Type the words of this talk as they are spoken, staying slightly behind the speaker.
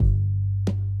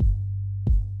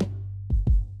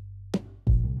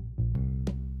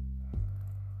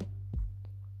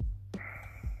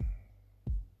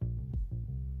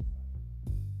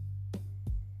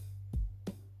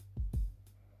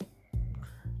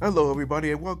Hello,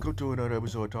 everybody, and welcome to another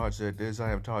episode of Todd Said This.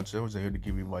 I am Todd Simmons, and here to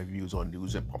give you my views on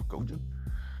news and pop culture.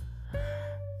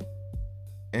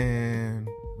 And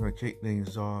I'm going to kick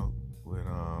things off with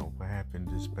what happened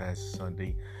this past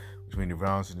Sunday between the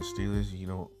Browns and the Steelers.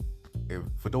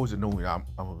 For those that know me, I'm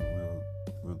a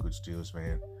real good Steelers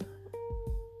fan.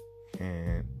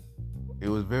 And it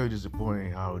was very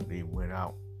disappointing how they went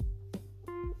out.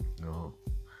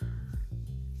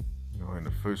 In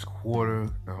the first quarter,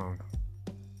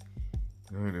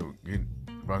 they were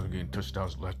Browns were getting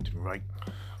touchdowns left and right.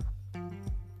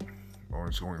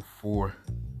 Or scoring 4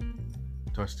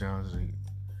 touchdowns, and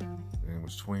it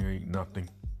was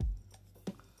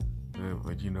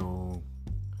 28-0.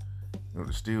 But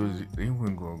the Steelers, they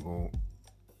weren't gonna go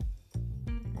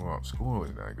out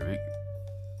scoring like that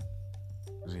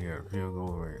because they had a field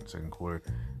goal in the second quarter,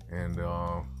 and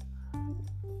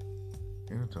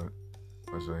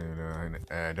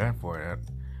at that point,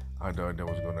 I thought that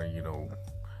was gonna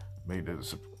make a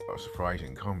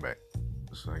surprising comeback,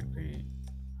 just like they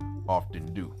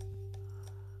often do.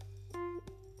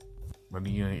 But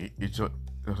it's how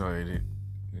it didn't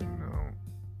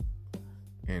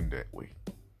end that way.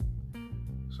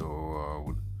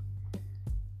 So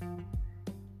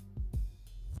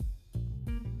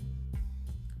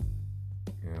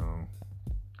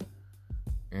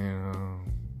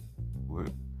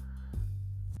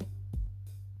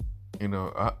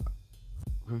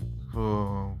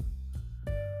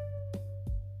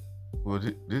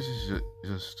this is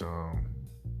just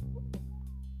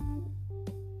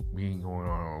me going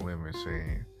on a limb and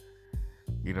saying,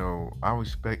 I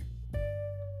respect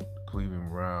Cleveland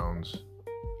Browns,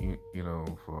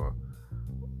 for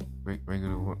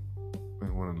making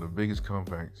one of the biggest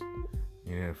comebacks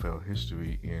in NFL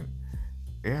history, and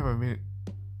they haven't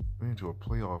been to a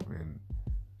playoff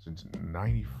since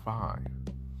 '95.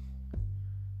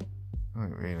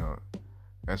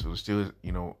 That's what the Steelers,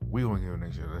 we don't get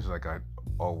next year. That's like I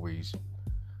always,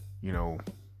 point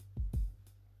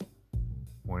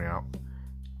out.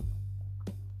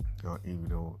 Even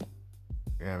though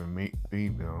they haven't made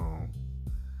the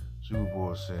Super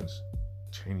Bowl since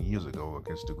 10 years ago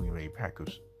against the Green Bay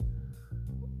Packers.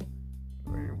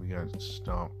 We got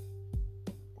stomped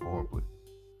horribly.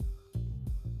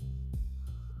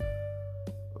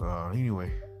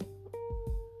 Anyway.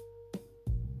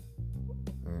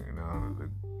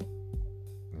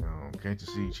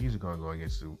 Kansas City Chiefs are going to go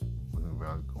against the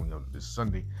Browns going up this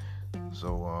Sunday.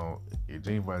 So, if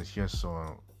anybody's guess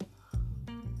on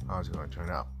how it's going to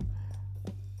turn out.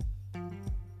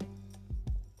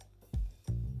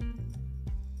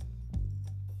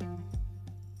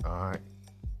 Alright.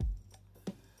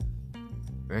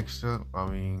 Next up,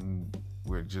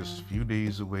 we're just a few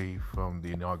days away from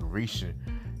the inauguration.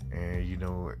 And,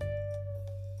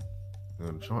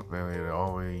 the Trump family, they're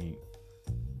always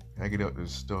hanging up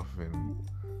this stuff and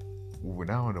moving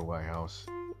out of the White House.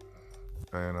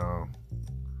 And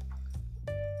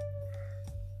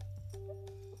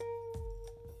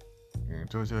it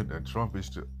turns out that Trump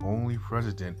is the only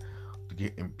president to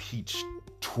get impeached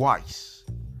twice.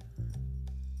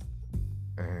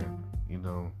 And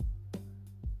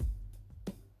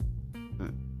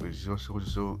it's just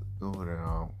so good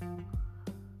that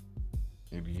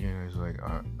in the end, it's like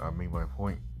I made my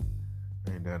point,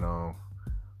 and that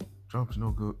Trump's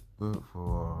no good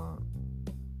for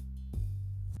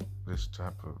this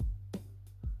type of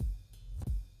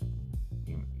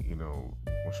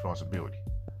responsibility.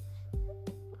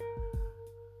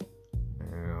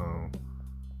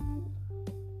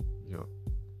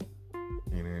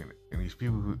 And these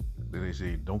people who they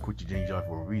say don't quit your day job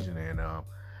for a reason, and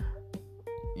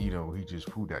he just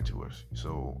proved that to us.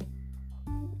 So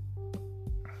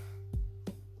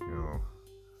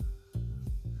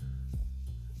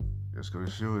it's going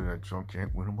to show that Trump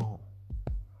can't win them all.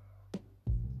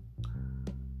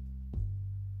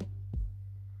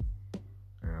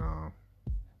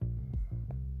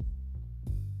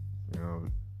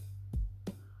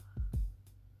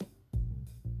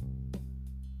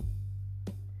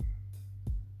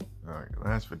 All right,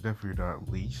 last but definitely not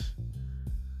least,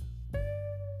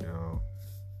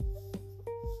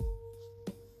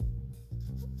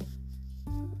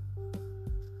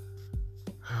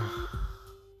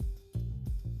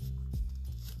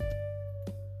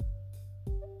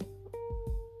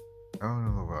 I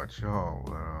don't know about y'all,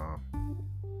 but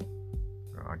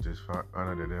I just found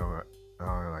out that there were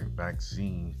like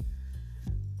vaccines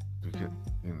to get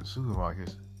in the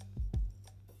supermarkets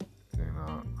and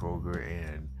Kroger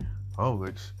and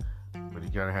Publix, but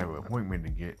you gotta have an appointment to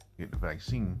get the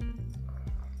vaccine.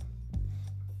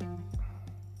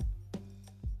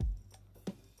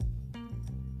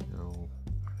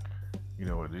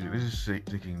 this is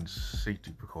taking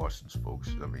safety precautions,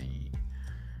 folks. I mean,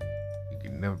 you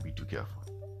can never be too careful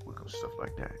with stuff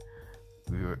like that.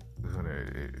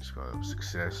 It's gonna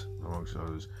success amongst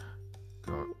others.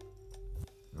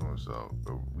 It's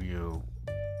a real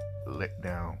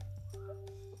letdown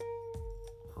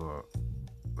for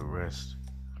the rest.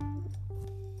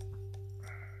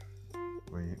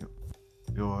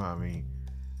 You know what I mean?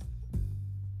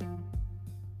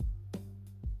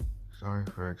 Side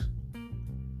effects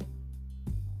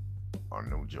are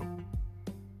no joke.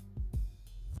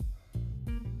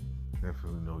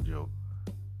 Definitely no joke.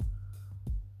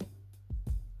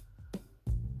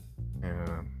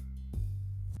 And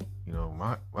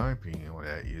my opinion on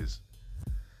that is,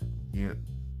 if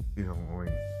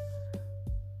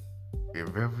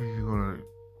ever you're gonna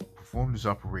perform this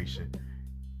operation,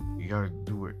 you gotta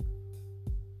do it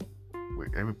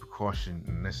with every precaution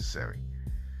necessary.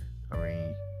 I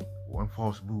mean, one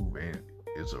false move and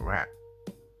it's a wrap.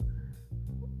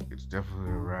 It's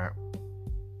definitely a wrap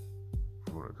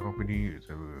for the company. It's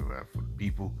definitely a wrap for the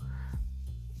people.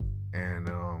 And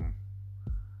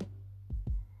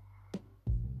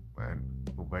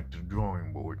go back to the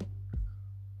drawing board.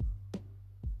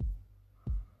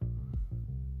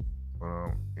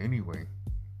 Anyway.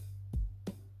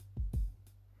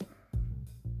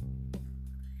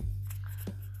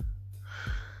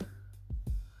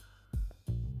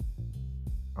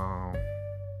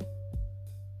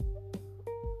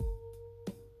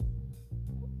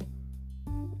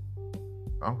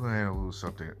 I'm gonna add a little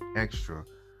something extra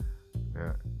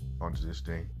onto this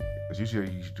thing. Because usually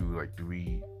I used to do like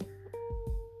 3,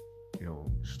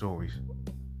 stories.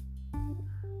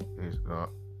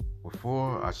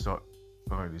 Before I start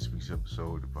this week's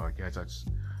episode of the podcast, I just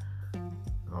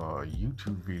a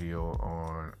YouTube video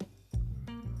on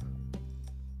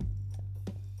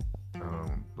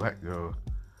black girl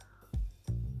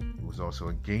who was also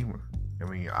a gamer. I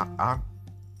mean, I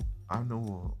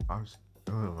know I was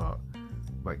heard about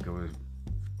black girls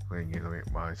playing games. I mean,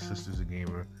 my sister's a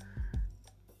gamer,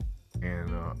 and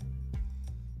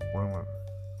one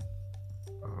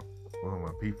of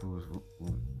my people who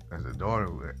has a daughter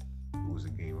who was a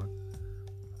gamer.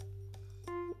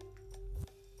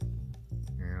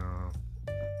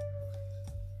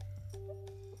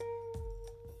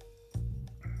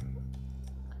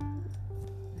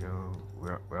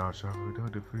 Without Shuffle,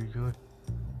 they're pretty good.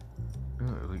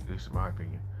 At least in my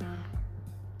opinion.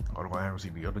 Although I haven't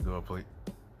seen the other girl play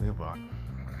hip-hop.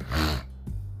 I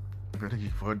think he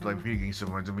fought like video games so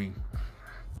much to me.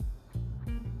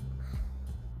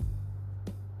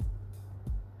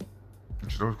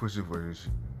 So those questions for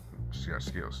she got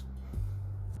skills.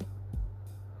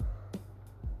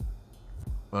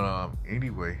 But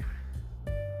anyway.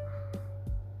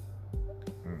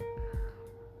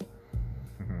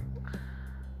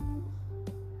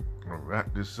 I'll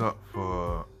wrap this up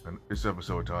for this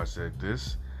episode. I said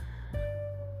this.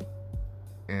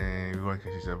 And if you want to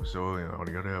catch this episode and all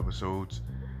the other episodes,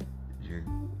 you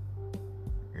can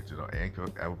get to the Anchor,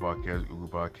 Apple Podcasts, Google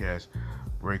Podcasts,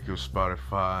 Breaker,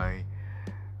 Spotify,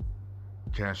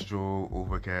 Castro,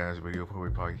 Overcast, Radio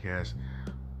Public Podcast,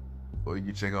 or you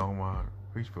can check out my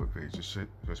Facebook page. Just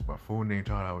my full name,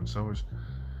 Todd Alvin Summers.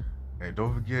 And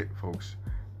don't forget, folks,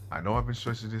 I know I've been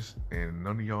stressing this, and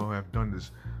none of y'all have done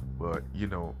this, but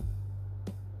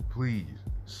please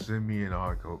send me an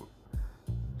article.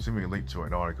 Send me a link to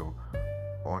an article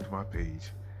onto my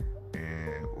page,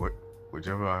 and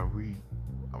whichever I read,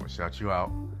 I'm gonna shout you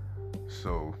out.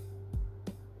 So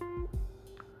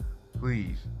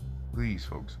please,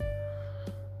 folks,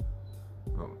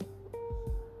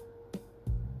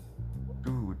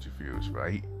 do what you feel is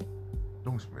right.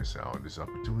 Don't miss out on this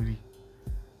opportunity.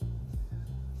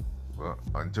 Well,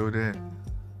 until then,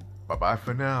 bye-bye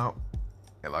for now.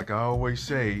 And like I always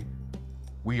say,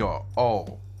 we are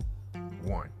all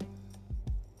one.